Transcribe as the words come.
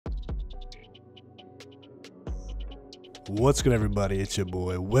What's good, everybody? It's your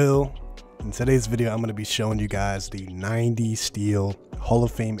boy Will. In today's video, I'm going to be showing you guys the 90 steal Hall of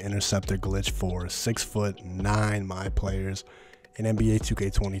Fame Interceptor glitch for 6'9" my players in NBA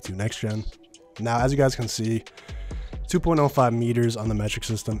 2K22 Next Gen. Now, as you guys can see, 2.05 meters on the metric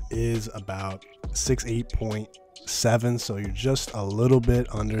system is about 6'8.7", so you're just a little bit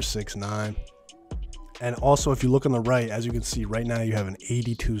under 6'9". And also, if you look on the right, as you can see right now, you have an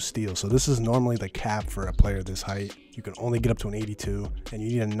 82 steal. So this is normally the cap for a player this height. You can only get up to an 82, and you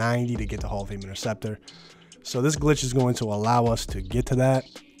need a 90 to get to Hall of Fame Interceptor. So this glitch is going to allow us to get to that.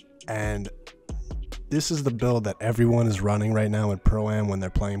 And this is the build that everyone is running right now in Pro-Am when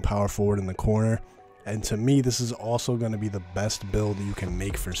they're playing power forward in the corner. And to me, this is also going to be the best build that you can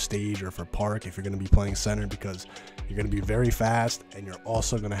make for stage or for park if you're going to be playing center, because you're going to be very fast and you're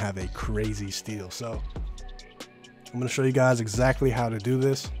also going to have a crazy steal. So I'm going to show you guys exactly how to do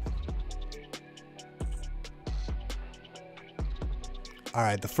this. All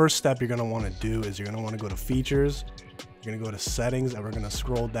right, the first step you're going to want to do is you're going to want to go to features. You're going to go to settings, and we're going to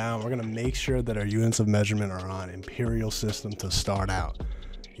scroll down. We're going to make sure that our units of measurement are on Imperial System to start out.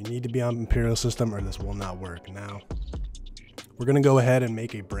 You need to be on Imperial System or this will not work. Now, we're going to go ahead and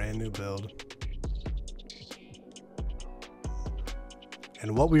make a brand new build.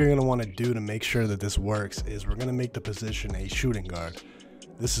 And what we're going to want to do to make sure that this works is we're going to make the position a shooting guard.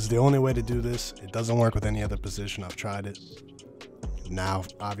 This is the only way to do this. It doesn't work with any other position. I've tried it. Now,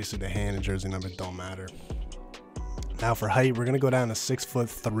 obviously, the hand and jersey number don't matter. Now, for height, we're going to go down to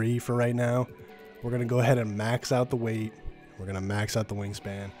 6'3" for right now. We're going to go ahead and max out the weight. We're going to max out the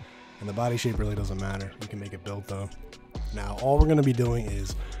wingspan, and the body shape really doesn't matter. You can make it built though. Now, all we're going to be doing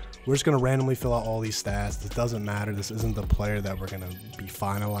is we're just going to randomly fill out all these stats. This doesn't matter. This isn't the player that we're going to be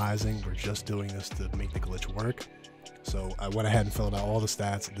finalizing. We're just doing this to make the glitch work. So I went ahead and filled out all the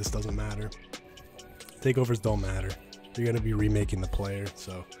stats. This doesn't matter. Takeovers don't matter. You're going to be remaking the player.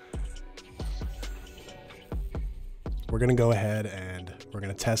 So we're going to go ahead and we're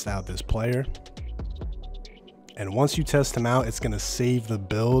going to test out this player. And once you test him out, it's going to save the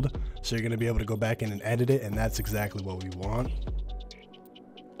build. So you're going to be able to go back in and edit it. And that's exactly what we want.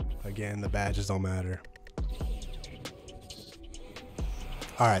 Again, the badges don't matter.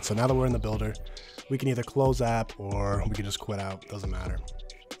 All right, so now that we're in the builder, we can either close app or we can just quit out. Doesn't matter.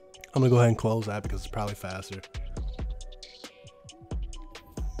 I'm going to go ahead and close app because it's probably faster.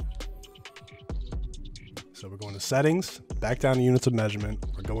 So we're going to settings, back down to units of measurement.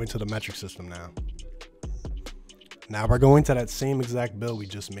 We're going to the metric system now. Now we're going to that same exact build we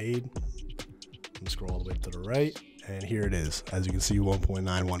just made. I'm gonna scroll all the way to the right, and here it is. As you can see,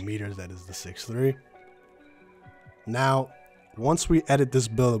 1.91 meters, that is the 6'3". Now, once we edit this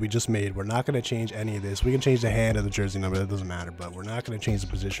build that we just made, we're not gonna change any of this. We can change the hand or the jersey number, that doesn't matter, but we're not gonna change the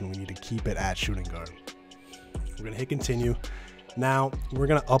position. We need to keep it at shooting guard. We're gonna hit continue. Now, we're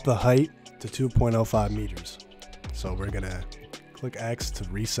gonna up the height to 2.05 meters. So we're gonna click X to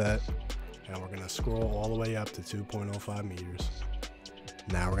reset. And we're going to scroll all the way up to 2.05 meters.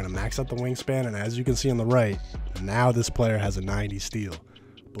 Now we're going to max out the wingspan, and as you can see on the right, now this player has a 90 steal.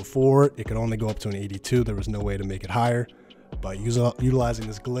 Before, it could only go up to an 82. There was no way to make it higher, but utilizing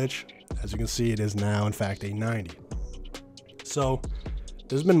this glitch, as you can see, it is now in fact a 90. So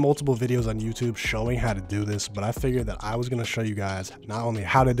there's been multiple videos on YouTube showing how to do this, but I figured that I was going to show you guys not only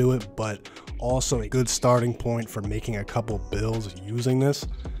how to do it, but also a good starting point for making a couple builds using this.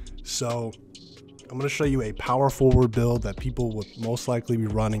 So I'm going to show you a power forward build that people would most likely be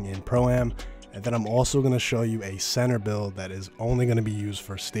running in Pro-Am. And then I'm also going to show you a center build that is only going to be used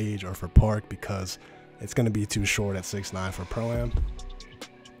for stage or for park because it's going to be too short at 6'9" for Pro-Am.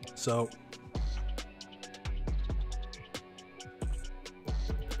 So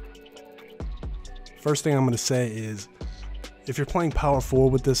first thing I'm going to say is if you're playing power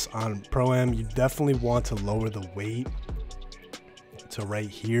forward with this on Pro-Am, you definitely want to lower the weight to right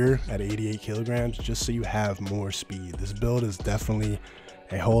here at 88 kilograms, just so you have more speed. This build is definitely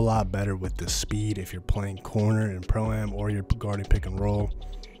a whole lot better with the speed if you're playing corner in Pro-Am or you're guarding pick and roll.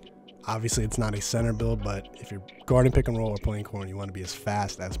 Obviously, it's not a center build, but if you're guarding pick and roll or playing corner, you want to be as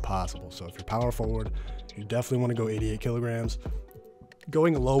fast as possible. So if you're power forward, you definitely want to go 88 kilograms.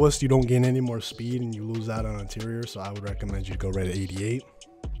 Going lowest, you don't gain any more speed and you lose out on interior, so I would recommend you go right at 88.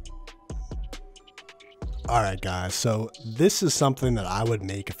 Alright guys, so this is something that I would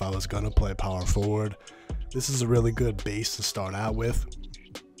make if I was going to play power forward. This is a really good base to start out with.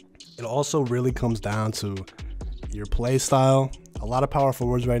 It also really comes down to your play style. A lot of power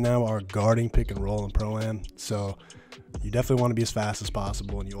forwards right now are guarding pick and roll in Pro-Am, so you definitely want to be as fast as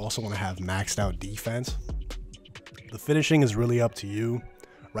possible, and you also want to have maxed out defense. The finishing is really up to you.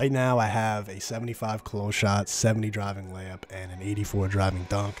 Right now I have a 75 close shot, 70 driving layup, and an 84 driving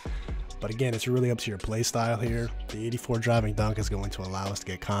dunk. But again, it's really up to your play style here. The 84 driving dunk is going to allow us to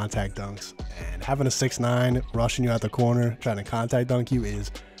get contact dunks, and having a 6'9" rushing you out the corner trying to contact dunk you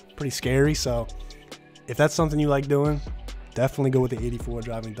is pretty scary. So if that's something you like doing, definitely go with the 84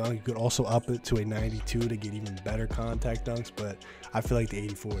 driving dunk. You could also up it to a 92 to get even better contact dunks, but I feel like the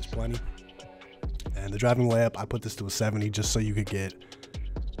 84 is plenty. And the driving layup, I put this to a 70 just so you could get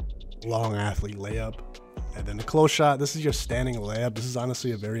long athlete layup. And then the close shot, this is your standing layup. This is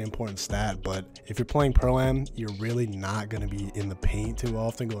honestly a very important stat, but if you're playing Pro-Am, you're really not going to be in the paint too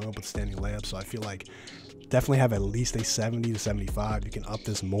often going up with standing layup. So I feel like definitely have at least a 70 to 75. You can up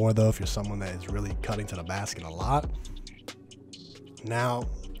this more though if you're someone that is really cutting to the basket a lot. Now,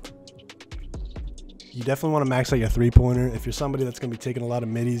 you definitely want to max out your three-pointer. If you're somebody that's going to be taking a lot of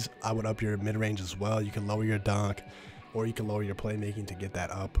middies, I would up your mid-range as well. You can lower your dunk, or you can lower your playmaking to get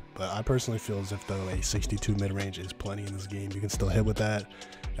that up. But I personally feel as if though a 62 mid-range is plenty in this game. You can still hit with that.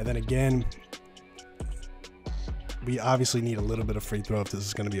 And then again, we obviously need a little bit of free throw if this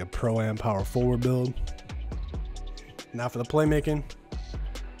is going to be a Pro-Am power forward build. Now for the playmaking,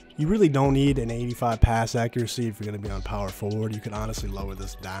 you really don't need an 85 pass accuracy if you're going to be on power forward. You can honestly lower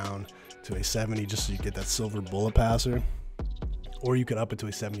this down to a 70 just so you get that silver bullet passer. Or you could up it to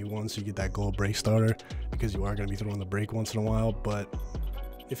a 71 so you get that gold break starter, because you are going to be throwing the break once in a while. But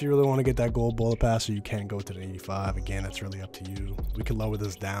if you really want to get that gold bullet passer, you can go to the 85. Again, it's really up to you. We can lower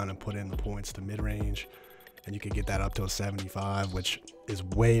this down and put in the points to mid-range, and you could get that up to a 75, which is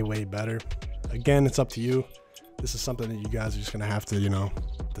way, way better. Again, it's up to you. This is something that you guys are just going to have to, you know,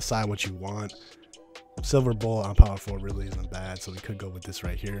 decide what you want. Silver bullet on power forward really isn't bad, so we could go with this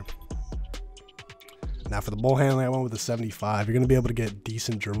right here. Now for the ball handling, I went with a 75. You're going to be able to get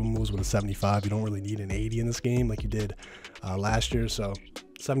decent dribble moves with a 75. You don't really need an 80 in this game like you did last year. So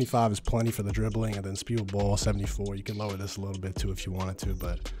 75 is plenty for the dribbling. And then speed with ball, 74. You can lower this a little bit too if you wanted to,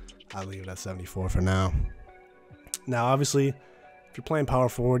 but I'll leave it at 74 for now. Now, obviously, if you're playing power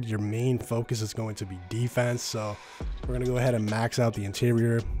forward, your main focus is going to be defense. So we're going to go ahead and max out the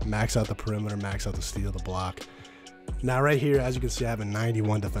interior, max out the perimeter, max out the steal, the block. Now right here, as you can see, I have a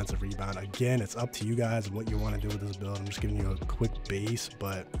 91 defensive rebound. Again, it's up to you guys what you want to do with this build. I'm just giving you a quick base,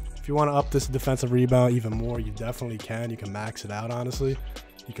 but if you want to up this defensive rebound even more, you definitely can. You can max it out, honestly.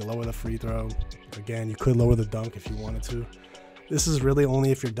 You can lower the free throw. Again, you could lower the dunk if you wanted to. This is really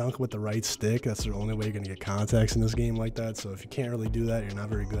only if you're dunking with the right stick. That's the only way you're going to get contacts in this game like that. So if you can't really do that, you're not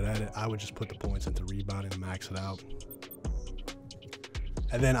very good at it, I would just put the points into rebounding and max it out.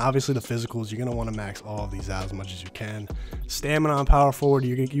 And then obviously the physicals, you're going to want to max all of these out as much as you can. Stamina on power forward,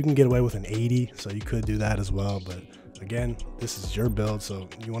 you can get away with an 80, so you could do that as well. But again, this is your build, so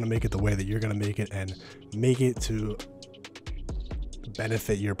you want to make it the way that you're going to make it and make it to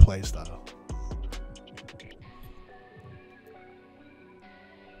benefit your play style.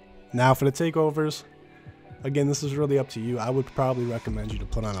 Now for the takeovers, again, this is really up to you. I would probably recommend you to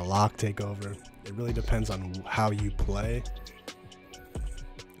put on a lock takeover. It really depends on how you play.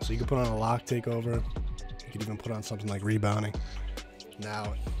 So you can put on a lock takeover. You could even put on something like rebounding.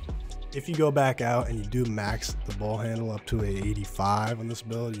 Now, if you go back out and you do max the ball handle up to a 85 on this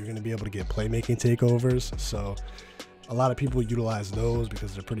build, you're going to be able to get playmaking takeovers. So a lot of people utilize those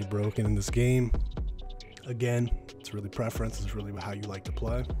because they're pretty broken in this game. Again, it's really preference. It's really how you like to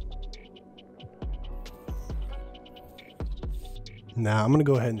play. Now, I'm going to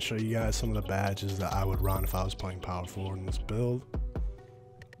go ahead and show you guys some of the badges that I would run if I was playing power forward in this build.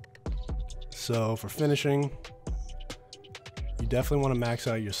 So for finishing, you definitely want to max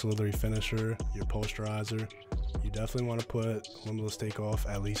out your slithery finisher, your posterizer. You definitely want to put limitless takeoff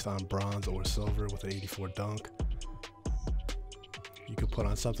at least on bronze or silver with an 84 dunk. You could put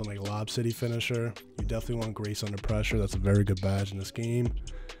on something like Lob City finisher. You definitely want grace under pressure. That's a very good badge in this game.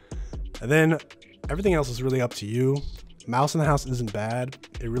 And then everything else is really up to you. Mouse in the house isn't bad.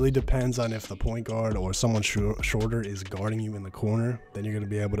 It really depends on if the point guard or someone shorter is guarding you in the corner. Then you're going to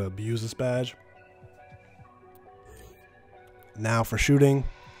be able to abuse this badge. Now for shooting,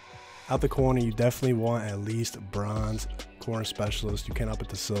 out the corner, you definitely want at least bronze corner specialist. You can up it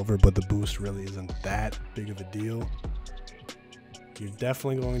to silver, but the boost really isn't that big of a deal. You're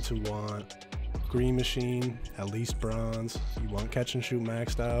definitely going to want green machine, at least bronze. You want catch and shoot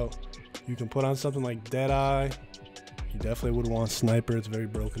maxed out. You can put on something like Deadeye. You definitely would want sniper. It's very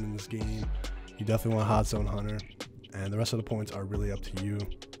broken in this game. You definitely want hot zone hunter, and the rest of the points are really up to you.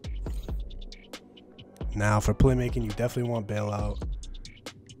 Now for playmaking, you definitely want bailout.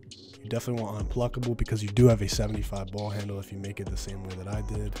 You definitely want unpluckable because you do have a 75 ball handle if you make it the same way that I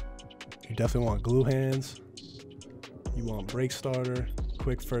did. You definitely want glue hands. You want break starter,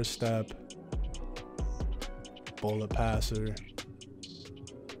 quick first step, bullet passer.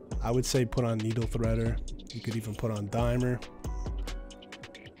 I would say put on needle threader. You could even put on dimer.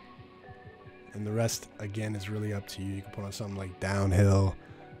 And the rest, again, is really up to you. You can put on something like downhill,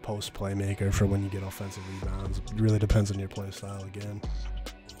 post playmaker for when you get offensive rebounds. It really depends on your play style again.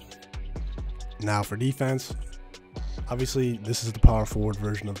 Now for defense, obviously this is the power forward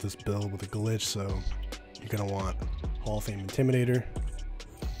version of this build with a glitch, so you're gonna want Hall of Fame Intimidator.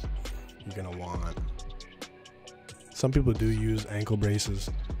 You're gonna want, some people do use ankle braces.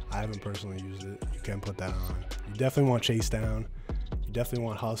 I haven't personally used it. You can put that on. You definitely want chase down. You definitely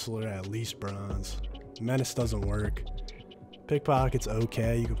want hustler, at least bronze. Menace doesn't work. Pickpocket's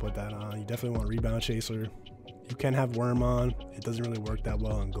okay, you can put that on. You definitely want rebound chaser. You can have worm on. It doesn't really work that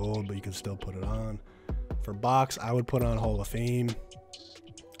well in gold, but you can still put it on. For box, I would put on Hall of Fame.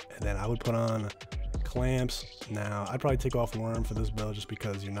 And then I would put on clamps. Now, I'd probably take off worm for this build just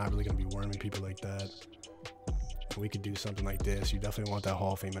because you're not really going to be worming people like that. We could do something like this. You definitely want that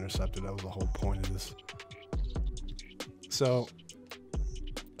Hall of Fame Interceptor. That was the whole point of this. So,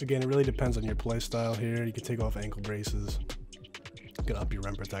 again, it really depends on your play style here. You can take off ankle braces. You can up your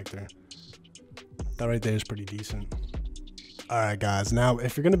rim protector. That right there is pretty decent. Alright guys, now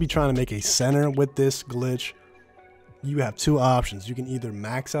if you're going to be trying to make a center with this glitch, you have two options. You can either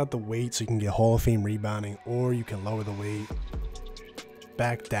max out the weight so you can get Hall of Fame rebounding, or you can lower the weight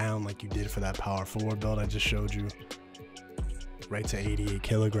back down like you did for that power forward build I just showed you, right to 88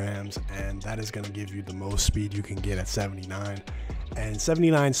 kilograms, and that is going to give you the most speed you can get at 79. And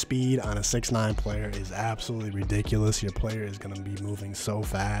 79 speed on a 6'9" player is absolutely ridiculous. Your player is going to be moving so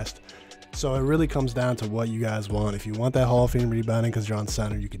fast. So it really comes down to what you guys want. If you want that Hall of Fame rebounding because you're on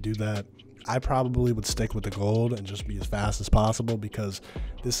center, you could do that. I probably would stick with the gold and just be as fast as possible, because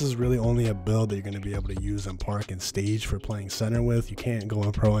this is really only a build that you're going to be able to use in park and stage for playing center with. You can't go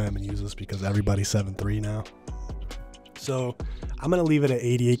in Pro-Am and use this because everybody's 7'3" now. So I'm going to leave it at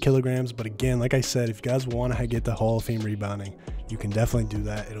 88 kilograms. But again, like I said, if you guys want to get the Hall of Fame rebounding, you can definitely do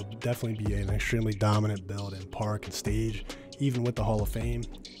that. It'll definitely be an extremely dominant build in park and stage, even with the Hall of Fame.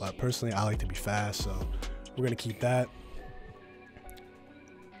 But personally, I like to be fast, so we're going to keep that.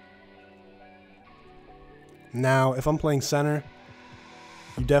 Now, if I'm playing center,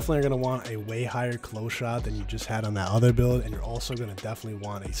 you definitely are going to want a way higher close shot than you just had on that other build, and you're also going to definitely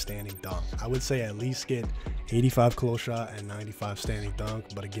want a standing dunk. I would say at least get 85 close shot and 95 standing dunk,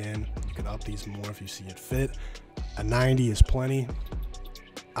 but again, you can up these more if you see it fit. A 90 is plenty.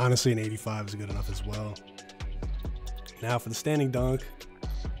 Honestly, an 85 is good enough as well. Now for the standing dunk,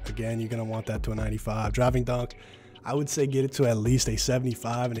 again, you're going to want that to a 95. Driving dunk, I would say get it to at least a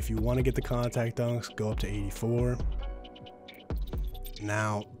 75, and if you want to get the contact dunks, go up to 84.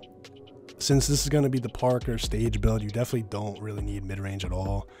 Now, since this is going to be the Parker stage build, you definitely don't really need mid-range at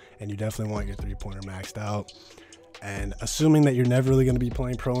all, and you definitely want your three-pointer maxed out. And assuming that you're never really going to be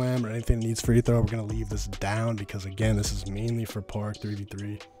playing Pro-Am or anything that needs free throw, we're going to leave this down because, again, this is mainly for Park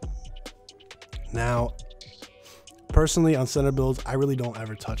 3v3. Now, personally, on center builds, I really don't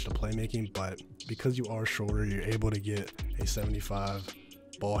ever touch the playmaking, but because you are shorter, you're able to get a 75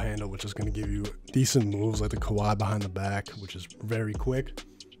 ball handle, which is going to give you decent moves like the Kawhi behind the back, which is very quick.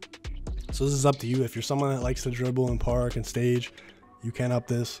 So this is up to you. If you're someone that likes to dribble and park and stage, you can up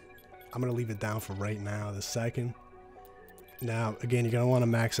this. I'm going to leave it down for right now, this second. Now, again, you're going to want to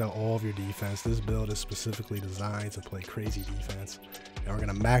max out all of your defense. This build is specifically designed to play crazy defense. And we're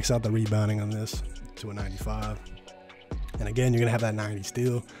going to max out the rebounding on this to a 95. And again, you're going to have that 90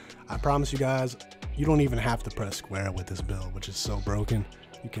 steal. I promise you guys, you don't even have to press square with this build, which is so broken.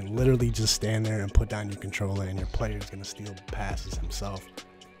 You can literally just stand there and put down your controller, and your player is going to steal passes himself,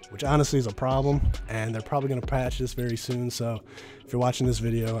 which honestly is a problem. And they're probably going to patch this very soon. So if you're watching this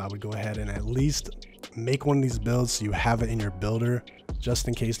video, I would go ahead and at least make one of these builds so you have it in your builder just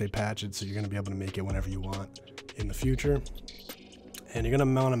in case they patch it, so you're going to be able to make it whenever you want in the future. And you're going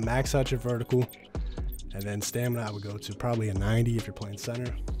to want to max out your vertical, and then stamina I would go to probably a 90 if you're playing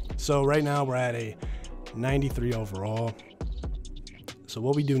center. So right now we're at a 93 overall. So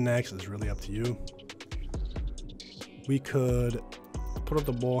what we do next is really up to you. We could put up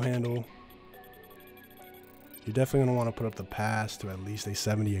the ball handle. You're definitely going to want to put up the pass to at least a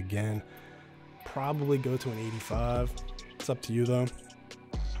 70 again. Probably go to an 85. It's up to you though.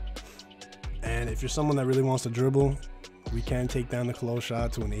 And if you're someone that really wants to dribble, we can take down the close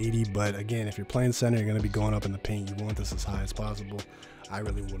shot to an 80, but again, if you're playing center, you're going to be going up in the paint. You want this as high as possible. I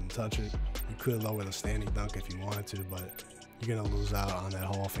really wouldn't touch it. You could lower the standing dunk if you wanted to, but you're going to lose out on that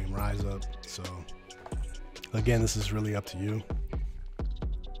Hall of Fame rise up. So again, this is really up to you.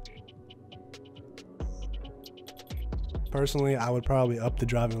 Personally, I would probably up the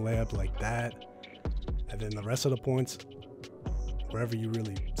driving layup like that, and then the rest of the points, wherever you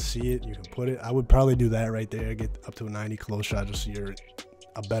really see it, you can put it. I would probably do that right there, get up to a 90 close shot just so you're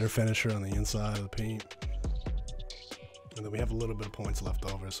a better finisher on the inside of the paint. And then we have a little bit of points left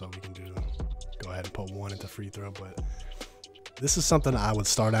over, so we can go ahead and put one into free throw. But this is something I would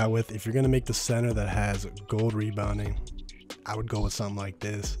start out with. If you're going to make the center that has gold rebounding, I would go with something like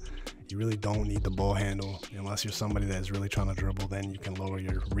this. You really don't need the ball handle unless you're somebody that's really trying to dribble. Then you can lower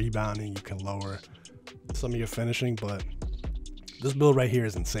your rebounding, you can lower some of your finishing, but this build right here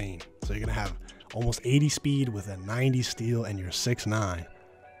is insane. So you're gonna have almost 80 speed with a 90 steal, and you're 6'9".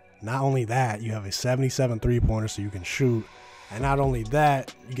 Not only that, you have a 77 3-pointer so you can shoot, and not only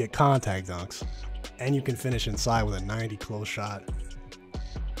that, you get contact dunks, and you can finish inside with a 90 close shot.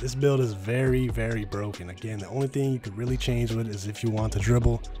 This build is very, very broken. Again, the only thing you could really change with is if you want to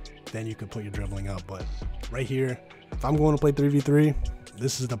dribble, then you could put your dribbling up. But right here, if I'm going to play 3v3,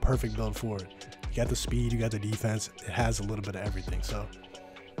 this is the perfect build for it. You got the speed, you got the defense, it has a little bit of everything. So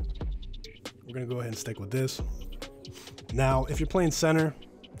we're gonna go ahead and stick with this. Now, if you're playing center,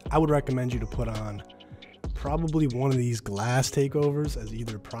 I would recommend you to put on probably one of these glass takeovers as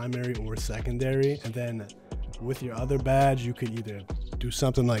either primary or secondary. And then with your other badge, you could either do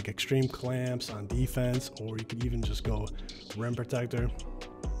something like extreme clamps on defense, or you could even just go rim protector.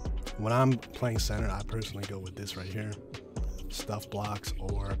 When I'm playing center, I personally go with this right here, stuff blocks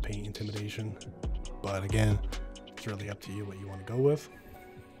or paint intimidation. But again, it's really up to you what you want to go with.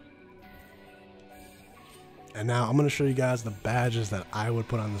 And now I'm going to show you guys the badges that I would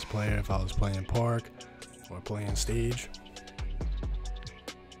put on this player if I was playing park or playing stage.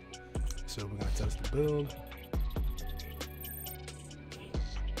 So we're going to test the build.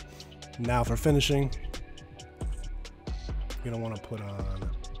 Now for finishing, you're going to want to put on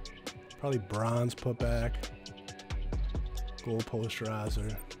probably bronze putback, gold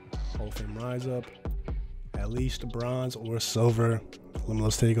posterizer, Hall of Fame rise up, at least bronze or silver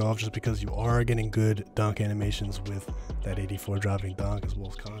limitless takeoff, just because you are getting good dunk animations with that 84 driving dunk as well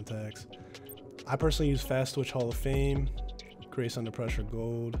as contacts. I personally use fast twitch Hall of Fame, grace under pressure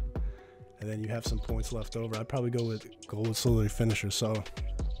gold, and then you have some points left over. I'd probably go with gold auxiliary finisher. So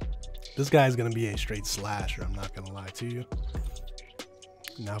this guy is going to be a straight slasher, I'm not going to lie to you.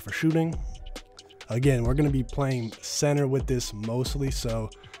 Now for shooting, again, we're going to be playing center with this mostly, so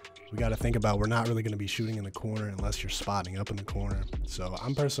we got to think about we're not really going to be shooting in the corner unless you're spotting up in the corner. So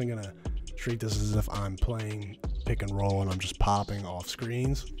I'm personally going to treat this as if I'm playing pick and roll and I'm just popping off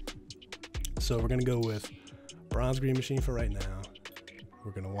screens. So we're going to go with bronze green machine for right now.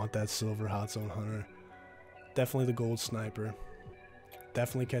 We're going to want that silver hot zone hunter, definitely the gold sniper,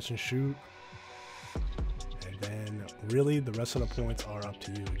 definitely catch and shoot. Then really the rest of the points are up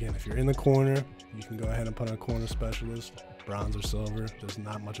to you. Again, if you're in the corner, you can go ahead and put on corner specialist, bronze or silver. There's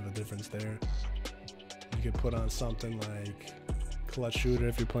not much of a difference there. You could put on something like clutch shooter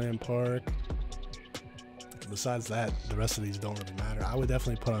if you're playing park. Besides that, the rest of these don't really matter. I would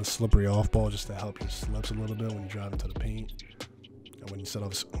definitely put on slippery off ball just to help your slips a little bit when you drive into the paint. And when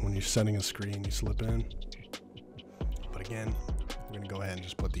you're setting a screen, you slip in. But again, we're gonna go ahead and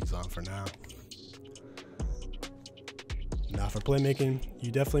just put these on for now. Now for playmaking,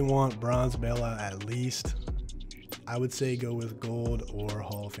 you definitely want bronze bailout at least. I would say go with gold or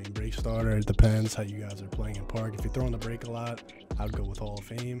Hall of Fame break starter. It depends how you guys are playing in park. If you're throwing the break a lot, I would go with Hall of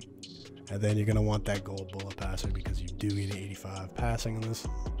Fame. And then you're going to want that gold bullet passer because you do get an 85 passing on this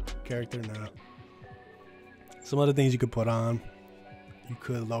character. Now, some other things you could put on. You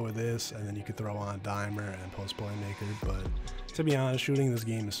could lower this and then you could throw on dimer and post playmaker. But to be honest, shooting this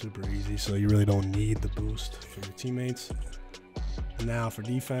game is super easy, so you really don't need the boost for your teammates. Now for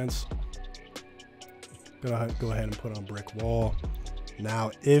defense, go ahead and put on brick wall.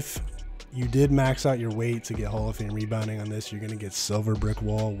 Now if you did max out your weight to get Hall of Fame rebounding on this, you're going to get silver brick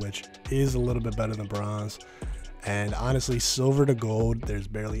wall, which is a little bit better than bronze. And honestly, silver to gold, there's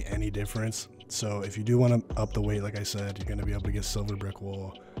barely any difference. So if you do want to up the weight, like I said, you're going to be able to get silver brick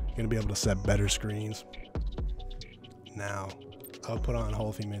wall. You're going to be able to set better screens. Now, I would put on Hall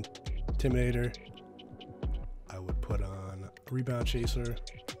of Fame Intimidator. I would put on Rebound Chaser,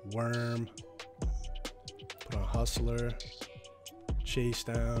 Worm, put on Hustler, Chase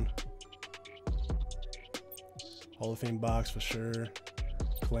Down, Hall of Fame Box for sure,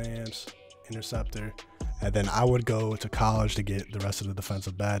 Clamps, Interceptor, and then I would go to college to get the rest of the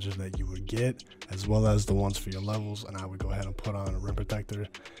defensive badges that you would get, as well as the ones for your levels, and I would go ahead and put on a Rim Protector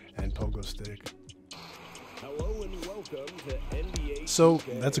and Pogo Stick. So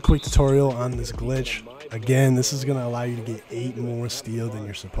that's a quick tutorial on this glitch. Again, this is going to allow you to get 8 more steel than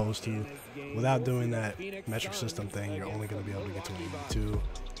you're supposed to. Without doing that metric system thing, you're only going to be able to get to 82.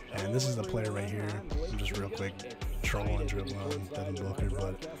 And this is the player right here. I'm just real quick trolling, dribbling on Devin Booker.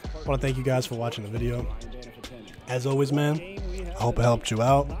 But I want to thank you guys for watching the video. As always, man, I hope it helped you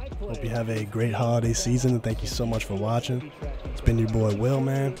out. Hope you have a great holiday season, and thank you so much for watching. It's been your boy Will,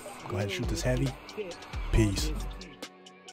 man. Go ahead and shoot this heavy. Peace.